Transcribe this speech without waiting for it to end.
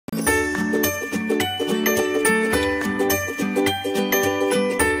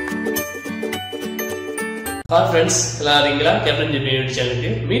Hi friends, எல்லாரும் இருக்கீங்களா? Captain GB YouTube சேனலுக்கு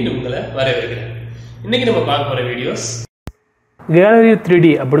மீண்டும் உங்களை வரவேற்கிறேன். இன்னைக்கு நம்ம பார்க்க போற வீடியோஸ் Gallery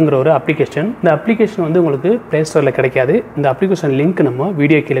 3D அப்படிங்கிற ஒரு அப்ளிகேஷன். இந்த அப்ளிகேஷன் வந்து உங்களுக்கு Play Storeல கிடைக்காது. இந்த அப்ளிகேஷன் லிங்க் நம்ம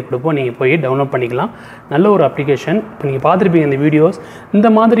வீடியோ கீழே கொடுப்போம். நீங்க போய் டவுன்லோட் பண்ணிக்கலாம். நல்ல ஒரு அப்ளிகேஷன். இப்போ நீங்க பார்த்திருப்பீங்க இந்த வீடியோஸ். இந்த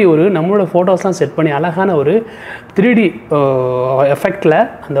மாதிரி ஒரு நம்மளோட போட்டோஸ்லாம் செட் பண்ணி அழகான ஒரு 3D எஃபெக்ட்ல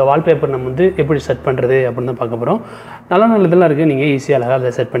அந்த வால்பேப்பர் நம்ம வந்து எப்படி செட் பண்றது அப்படினு பார்க்க போறோம். நல்ல இதெல்லாம் இருக்கு. நீங்க ஈஸியா அழகா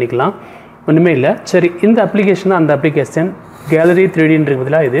அதை செட் பண்ணிக்கலாம். ஒண்ணுமே இல்ல. சரி, இந்த அப்ளிகேஷன் அந்த அப்ளிகேஷன் Gallery 3D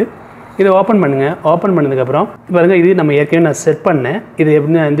ன்றதுல இதை ஓப்பன் பண்ணுங்க. ஓப்பன் பண்ணதுக்கு அப்புறம் பாருங்க, இது நம்ம ஏற்கனவே நான் செட் பண்ணேன். இது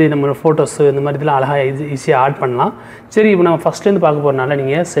எப்படின்னா வந்து நம்ம போட்டோஸ் இந்த மாதிரி இதெல்லாம் அழகா ஈஸியாக ஆட் பண்ணலாம். சரி, இப்போ நம்ம ஃபர்ஸ்ட்லேருந்து பார்க்க போகிறனால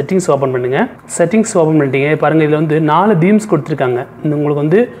நீங்கள் செட்டிங்ஸ் ஓப்பன் பண்ணுங்க. செட்டிங்ஸ் ஓப்பன் பண்ணிட்டீங்க. பாருங்கள், இதில் வந்து 4 தீம்ஸ் கொடுத்துருக்காங்க. உங்களுக்கு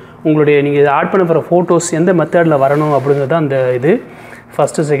வந்து உங்களுடைய நீங்கள் இதை ஆட் பண்ண போகிற ஃபோட்டோஸ் எந்த மெத்தடில் வரணும் அப்படிங்கிறது அந்த இது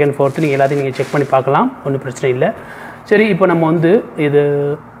ஃபஸ்ட்டு, செகண்ட், ஃபோர்த்து நீங்கள் எல்லாத்தையும் நீங்கள் செக் பண்ணி பார்க்கலாம். ஒன்றும் பிரச்சனை இல்லை. சரி, இப்போ நம்ம வந்து இது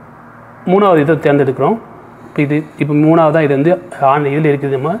 3வது இதை தேர்ந்தெடுக்கிறோம். இப்போ 3வது இது வந்து இதில்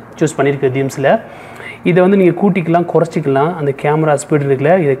இருக்குது, நம்ம சூஸ் பண்ணியிருக்க தீம்ஸில். இதை வந்து நீங்கள் கூட்டிக்கலாம், குறைச்சிக்கலாம். அந்த கேமரா ஸ்பீடு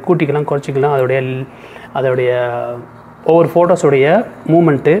இருக்குல்ல, இதை கூட்டிக்கலாம், குறைச்சிக்கலாம். அதோடைய ஒவ்வொரு ஃபோட்டோஸோடைய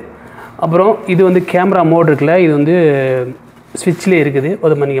மூமெண்ட்டு. அப்புறம் இது வந்து கேமரா மோட் இருக்குல்ல, இது வந்து ஸ்விட்ச்லேயே இருக்குது.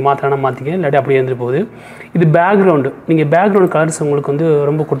 அதை நீங்கள் மாற்றினா மாற்றிக்க, இல்லாட்டி அப்படியே இருந்துட்டு போகுது. இது பேக்ரவுண்டு. நீங்கள் பேக்ரவுண்ட் கலர்ஸ் உங்களுக்கு வந்து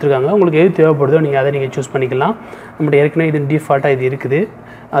ரொம்ப கொடுத்துருக்காங்க. உங்களுக்கு எது தேவைப்படுதோ நீங்கள் அதை நீங்கள் சூஸ் பண்ணிக்கலாம். நம்மகிட்ட ஏற்கனவே இது டிஃபால்ட்டாக இது இருக்குது.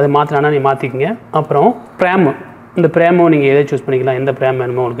 அதை மாற்றினா நீங்கள் மாற்றிக்கிங்க. அப்புறம் ப்ரேமு, இந்த ப்ரேமோ நீங்கள் எதை சூஸ் பண்ணிக்கலாம். எந்த ப்ரேம்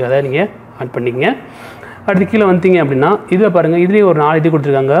வேணுமோ உங்களுக்கு அதை நீங்கள் ஆட் பண்ணிக்கங்க. அடுத்து கீழே வந்துட்டீங்க அப்படின்னா இதில் பாருங்கள், இதுலேயே ஒரு 4 இது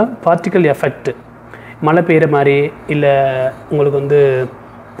கொடுத்துருக்காங்க. பார்ட்டிக்கல் எஃபெக்ட், மழை பெய்கிற மாதிரி, இல்லை உங்களுக்கு வந்து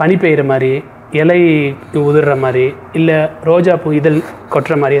பனி பெய்கிற மாதிரி, இலை உதிர்ற மாதிரி, இல்லை ரோஜா பூ இதழ்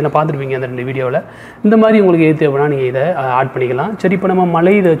கொட்டுற மாதிரி, என்ன பார்த்துருப்பீங்க அந்த 2 வீடியோவில். இந்த மாதிரி உங்களுக்கு எது தேவைன்னா நீங்கள் இதை ஆட் பண்ணிக்கலாம். சரி, இப்போ நம்ம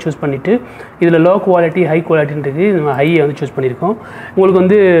மலை இதை சூஸ் பண்ணிவிட்டு இதில் லோ குவாலிட்டி ஹை குவாலிட்டின்றது நம்ம ஹையை வந்து சூஸ் பண்ணியிருக்கோம். உங்களுக்கு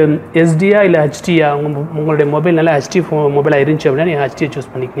வந்து எஸ்டியா இல்லை ஹெச்டியா, உங்களுடைய மொபைல் நல்லா ஹெச்டி மொபைலாக இருந்துச்சு அப்படின்னா நீங்கள் ஹெச்டியை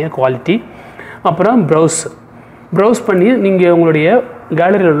சூஸ் பண்ணிக்கிங்க குவாலிட்டி. அப்புறம் ப்ரௌஸ் பண்ணி நீங்கள் உங்களுடைய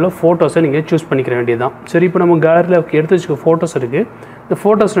கேலரியில் உள்ள ஃபோட்டோஸை நீங்கள் சூஸ் பண்ணிக்கிற வேண்டியது தான். சரி, இப்போ நம்ம கேலரியில் எடுத்து வச்சுக்க ஃபோட்டோஸ் இருக்குது. இந்த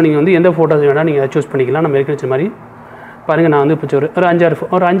ஃபோட்டோஸில் நீங்கள் வந்து எந்த ஃபோட்டோஸ் வேணால் நீங்கள் அதை சூஸ் பண்ணிக்கலாம். நம்ம ஏற்கனவே மாதிரி பாருங்கள், நான் வந்து இப்போ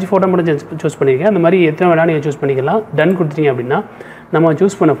ஒரு 5 ஃபோட்டோ மட்டும் சூஸ் பண்ணியிருக்கேன். அந்த மாதிரி எத்தனை வேணால் நீங்கள் சூஸ் பண்ணிக்கலாம். டன் கொடுத்தீங்க அப்படின்னா நம்ம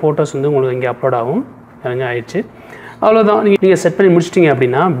சூஸ் பண்ண ஃபோட்டோஸ் வந்து உங்களுக்கு இங்கே அப்லோட் ஆகும். எனக்கு ஆயிடுச்சு. அவ்வளோதான். நீங்கள் செட் பண்ணி முடிச்சிட்டிங்க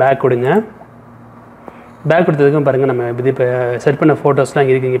அப்படின்னா பேக் கொடுங்க. பேக் கொடுத்ததுக்கும் பாருங்கள், நம்ம இது இப்போ செட் பண்ண ஃபோட்டோஸ்லாம்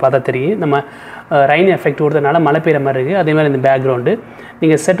இங்கே இருக்குது. இங்கே பார்த்தா தெரியும். நம்ம ரெயின் எஃபெக்ட் கொடுத்ததுனால மழை பெய்கிற மாதிரி இருக்குது. அதே மாதிரி இந்த பேக்ரவுண்டு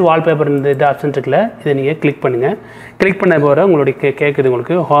நீங்கள் செட் வால்பேப்பர் இந்த ஆப்ஷன் இருக்குல்ல, இதை நீங்கள் கிளிக் பண்ணுங்கள். கிளிக் பண்ண போகிற உங்களுடைய கேட்குது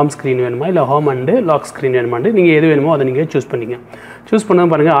உங்களுக்கு ஹோம் ஸ்க்ரீன் வேணுமா இல்லை ஹோம் அண்டு லாக் ஸ்க்ரீன் வேணுமாண்டு நீங்கள் எது வேணுமோ அதை நீங்கள் சூஸ் பண்ணிங்க. சூஸ்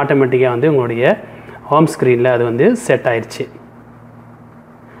பண்ணால் பாருங்கள், ஆட்டோமேட்டிக்காக வந்து உங்களுடைய ஹோம் ஸ்க்ரீனில் அது வந்து செட் ஆயிடுச்சு.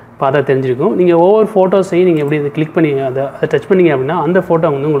 பார்த்தா தெரிஞ்சிருக்கும். நீங்கள் ஒவ்வொரு ஃபோட்டோஸையும் நீங்கள் எப்படி கிளிக் பண்ணி அதை டச் பண்ணிங்க அப்படின்னா அந்த ஃபோட்டோ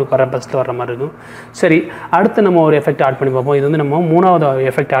வந்து உங்களுக்கு ஃபஸ்ட்டு வர மாதிரி இருக்கும். சரி, அடுத்து நம்ம ஒரு எஃபெக்ட் ஆட் பண்ணி பார்ப்போம். இது வந்து நம்ம 3வது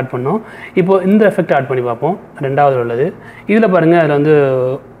எஃபெக்ட் ஆட் பண்ணோம். இப்போது இந்த எஃபெக்ட் ஆட் பண்ணி பார்ப்போம். 2வது உள்ளது. இதில் பாருங்கள், அதில் வந்து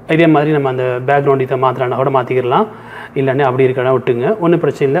இதே மாதிரி நம்ம அந்த பேக்ரவுண்ட் இதை மாற்றலான்னா கூட மாற்றிக்கிடலாம். இல்லைன்னா அப்படி இருக்கனா விட்டுங்க, ஒன்றும்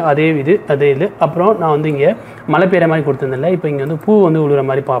பிரச்சனை இல்லை. அதே இது அப்புறம் நான் வந்து இங்கே மழை பெய்கிற மாதிரி கொடுத்துருந்தில்ல, இப்போ இங்கே வந்து பூ வந்து விழுகிற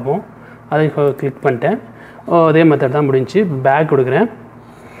மாதிரி பார்ப்போம். அதை கிளிக் பண்ணிட்டேன். அதே மெத்தட் தான் முடிஞ்சு. பேக் கொடுக்குறேன்.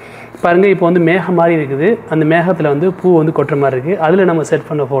 பாருங்கள், இப்போ வந்து மேகம் மாதிரி இருக்குது. அந்த மேகத்தில் வந்து பூ வந்து கொட்டுற மாதிரி இருக்குது. அதில் நம்ம செட்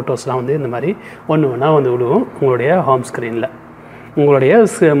பண்ண ஃபோட்டோஸ்லாம் வந்து இந்த மாதிரி ஒன்று வந்து விடுவோம் உங்களுடைய ஹோம் ஸ்க்ரீனில், உங்களுடைய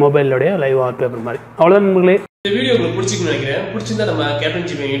மொபைலோடைய லைவ் வால்பேப்பர் மாதிரி. அவ்வளோதான் நண்பர்களே. இந்த வீடியோ உங்களுக்கு பிடிச்சிருக்குன்னு நினைக்கிறேன். பிடிச்சிருந்தா நம்ம கேப்டன்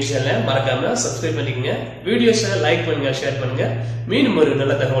ஜிபி யூடியூப் சேனலை மறக்காம சப்ஸ்கிரைப் பண்ணிக்கங்க. வீடியோஸை லைக் பண்ணுங்க, ஷேர் பண்ணுங்க. மீண்டும் ஒரு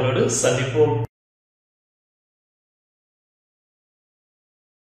நல்ல தகவலோடு சந்திப்போம்.